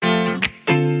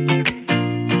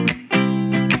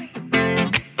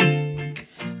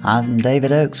I'm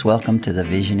David Oakes. Welcome to the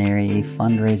Visionary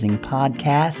Fundraising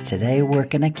Podcast. Today we're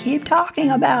going to keep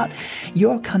talking about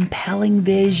your compelling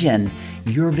vision.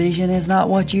 Your vision is not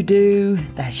what you do,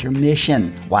 that's your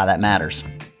mission. Why that matters.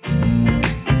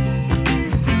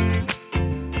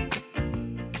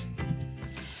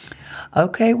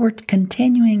 Okay, we're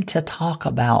continuing to talk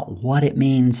about what it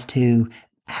means to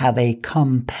have a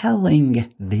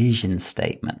compelling vision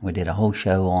statement. We did a whole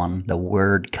show on the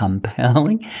word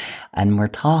compelling, and we're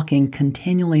talking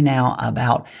continually now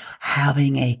about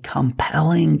having a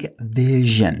compelling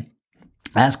vision.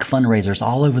 Ask fundraisers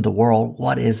all over the world,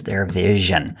 what is their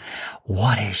vision?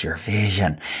 What is your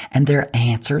vision? And their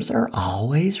answers are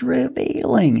always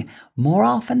revealing. More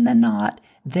often than not,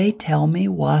 they tell me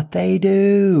what they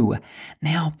do.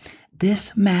 Now,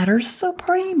 this matters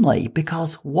supremely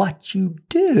because what you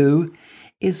do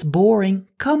is boring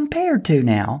compared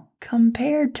to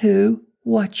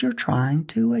what you're trying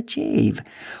to achieve.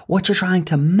 What you're trying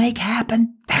to make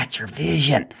happen, that's your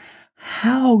vision.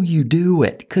 How you do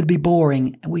it could be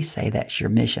boring, and we say that's your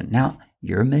mission. Now,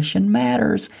 your mission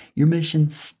matters. Your mission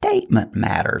statement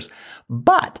matters.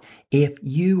 But if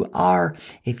you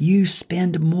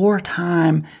spend more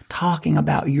time talking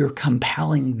about your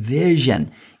compelling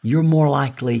vision, you're more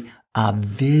likely a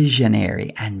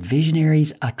visionary, and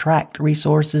visionaries attract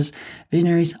resources.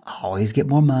 Visionaries always get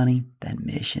more money than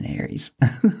missionaries.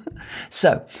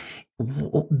 So,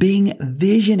 being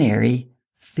visionary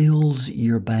fills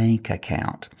your bank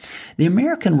account. The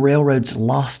American railroads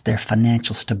lost their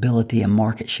financial stability and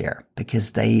market share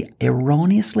because they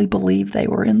erroneously believed they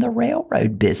were in the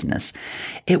railroad business.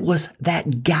 It was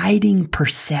that guiding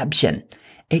perception.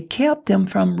 It kept them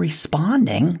from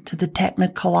responding to the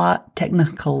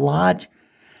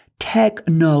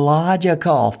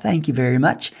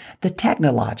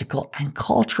technological and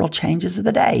cultural changes of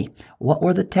the day. What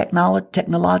were the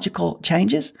technological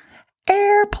changes?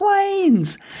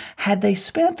 Airplanes. Had they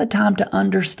spent the time to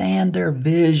understand their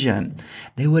vision,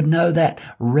 they would know that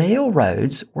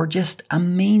railroads were just a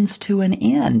means to an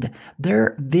end.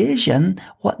 Their vision,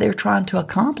 what they're trying to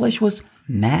accomplish, was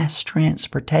mass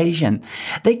transportation.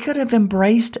 They could have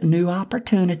embraced new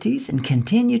opportunities and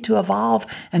continued to evolve,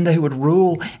 and they would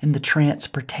rule in the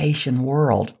transportation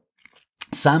world.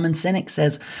 Simon Sinek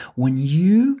says, when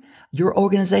your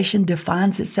organization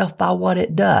defines itself by what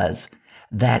it does,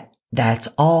 that's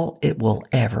all it will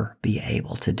ever be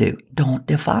able to do. Don't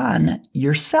define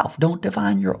yourself. Don't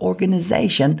define your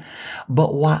organization,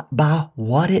 but by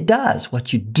what it does,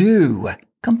 what you do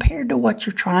compared to what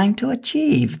you're trying to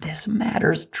achieve. This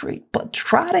matters, but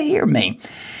try to hear me.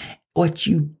 What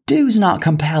you do is not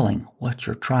compelling. What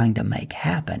you're trying to make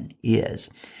happen is.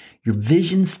 Your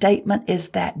vision statement is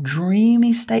that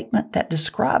dreamy statement that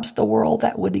describes the world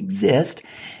that would exist.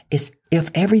 Is if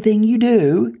everything you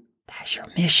do, that's your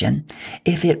mission,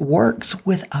 if it works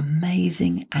with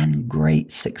amazing and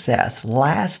great success.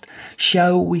 Last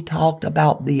show, we talked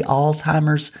about the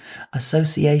Alzheimer's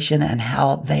Association and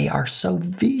how they are so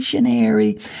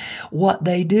visionary. What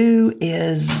they do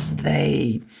is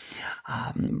they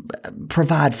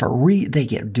provide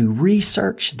do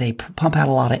research, they pump out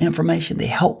a lot of information, they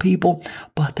help people,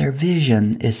 but their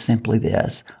vision is simply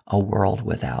this: a world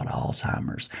without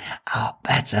Alzheimer's.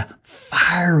 That's a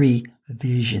fiery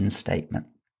vision statement.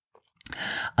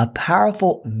 A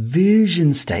powerful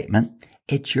vision statement,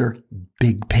 it's your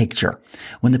big picture.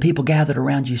 When the people gathered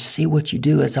around you see what you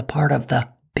do as a part of the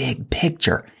big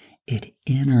picture, it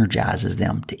energizes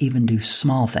them to even do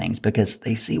small things because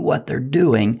they see what they're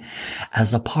doing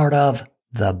as a part of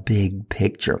the big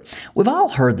picture. We've all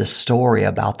heard the story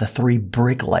about the 3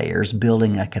 bricklayers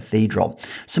building a cathedral.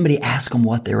 Somebody asked them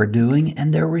what they were doing,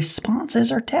 and their responses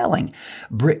are telling.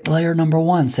 Bricklayer number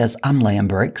 1 says, I'm laying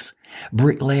bricks.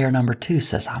 Bricklayer number 2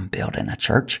 says, I'm building a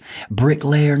church.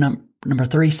 Bricklayer number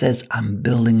 3 says, I'm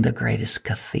building the greatest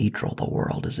cathedral the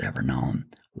world has ever known.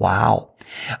 Wow.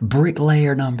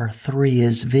 Bricklayer number 3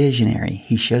 is visionary.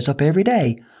 He shows up every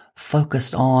day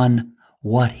focused on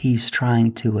what he's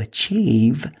trying to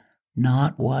achieve,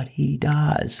 not what he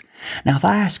does. Now, if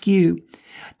I ask you,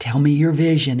 tell me your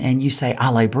vision, and you say, I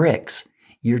lay bricks,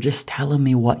 you're just telling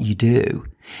me what you do.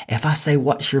 If I say,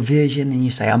 what's your vision? And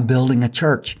you say, I'm building a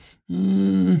church,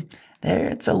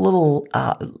 it's a little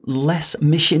less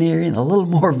missionary and a little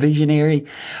more visionary.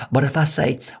 But if I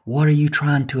say, what are you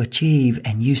trying to achieve?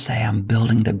 And you say, I'm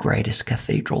building the greatest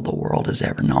cathedral the world has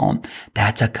ever known.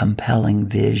 That's a compelling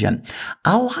vision.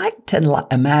 I like to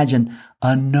imagine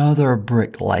another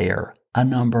bricklayer, a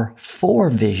number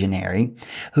 4 visionary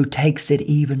who takes it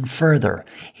even further.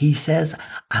 He says,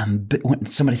 when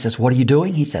somebody says, what are you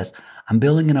doing? He says, I'm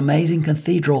building an amazing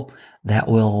cathedral that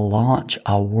will launch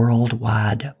a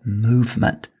worldwide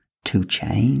movement to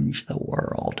change the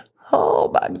world.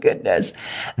 Oh my goodness.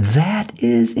 That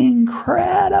is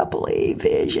incredibly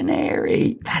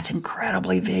visionary. That's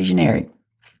incredibly visionary.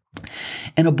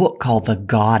 In a book called The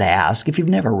God Ask, if you've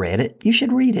never read it, you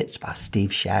should read it. It's by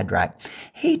Steve Shadrach.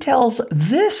 He tells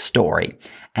this story,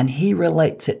 and he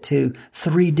relates it to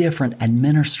 3 different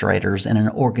administrators in an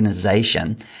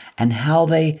organization and how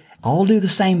they all do the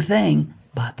same thing,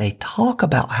 but they talk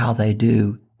about how they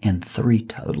do in 3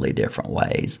 totally different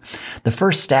ways. The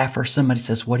first staffer, somebody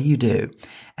says, "What do you do?"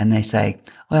 And they say,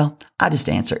 "Well, I just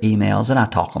answer emails and I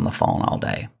talk on the phone all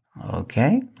day."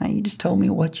 Okay, now you just told me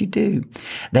what you do.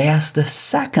 They asked the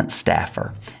second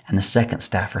staffer, and the second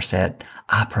staffer said,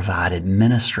 "I provide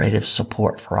administrative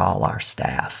support for all our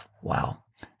staff." Wow.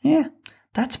 Yeah,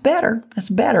 that's better. That's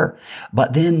better.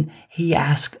 But then he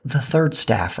asked the third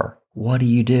staffer, "What do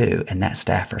you do?" And that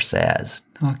staffer says,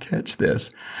 oh, catch this,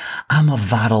 "I'm a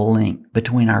vital link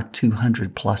between our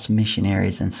 200 plus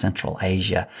missionaries in Central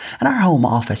Asia and our home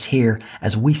office here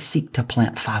as we seek to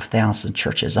plant 5,000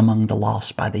 churches among the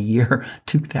lost by the year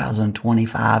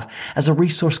 2025. As a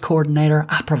resource coordinator,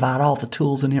 I provide all the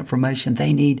tools and information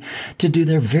they need to do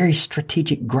their very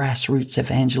strategic grassroots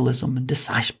evangelism and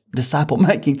disciple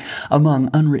making among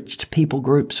unreached people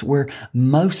groups where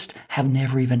most have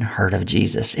never even heard of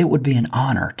Jesus. It would be an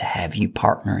honor to have you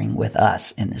partnering with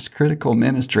us in this critical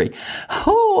ministry."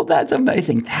 Oh, that's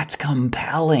amazing. That's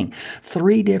compelling.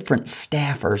 3 different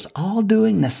staffers all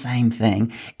doing the same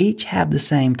thing. Each have the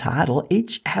same title.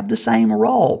 Each have the same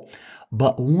role.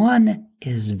 But one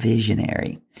is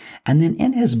visionary. And then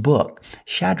in his book,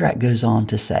 Shadrach goes on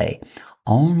to say,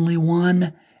 only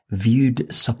one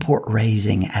viewed support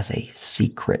raising as a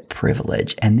secret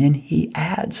privilege. And then he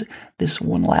adds this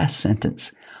one last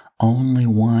sentence, only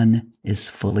one is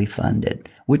fully funded.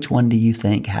 Which one do you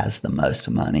think has the most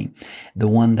money? The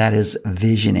one that is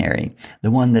visionary,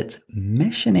 the one that's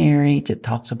missionary, that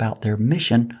talks about their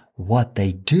mission, what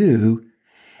they do,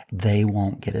 they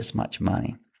won't get as much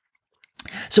money.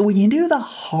 So when you do the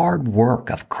hard work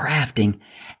of crafting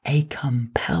a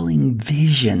compelling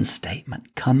vision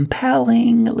statement,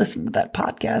 compelling, listen to that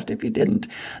podcast if you didn't,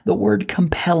 the word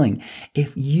compelling.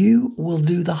 If you will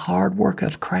do the hard work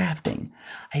of crafting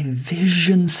a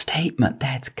vision statement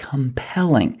that's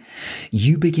compelling,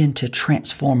 you begin to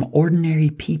transform ordinary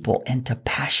people into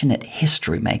passionate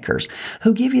history makers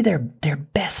who give you their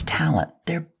best talent,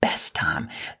 their best time,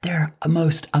 their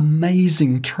most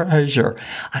amazing treasure.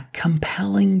 A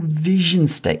compelling vision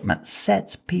statement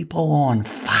sets people on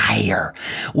fire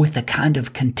with the kind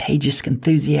of contagious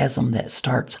enthusiasm that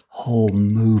starts whole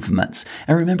movements.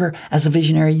 And remember, as a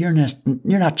visionary, you're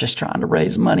not just trying to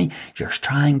raise money, you're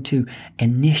trying to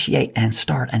initiate and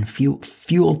start and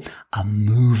fuel a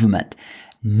movement.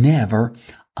 Never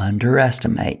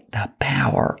underestimate the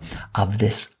power of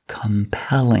this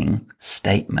compelling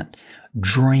statement.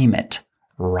 Dream it.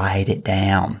 Write it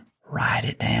down. Write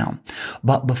it down.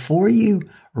 But before you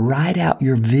write out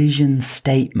your vision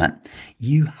statement,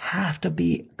 you have to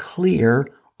be clear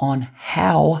on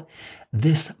how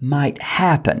this might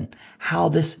happen, how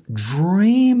this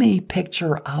dreamy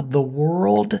picture of the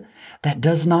world that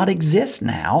does not exist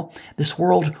now, this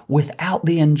world without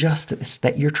the injustice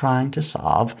that you're trying to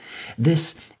solve,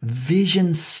 this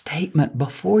vision statement,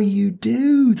 before you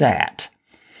do that,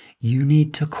 you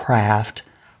need to craft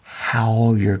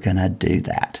how you're going to do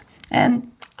that.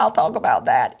 And I'll talk about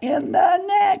that in the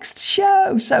next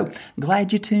show. So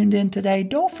glad you tuned in today.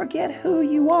 Don't forget who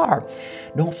you are.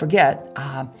 Don't forget,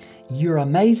 you're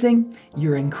amazing.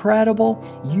 You're incredible.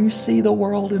 You see the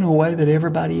world in a way that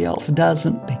everybody else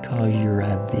doesn't because you're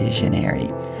a visionary.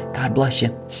 God bless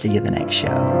you. See you the next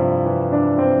show.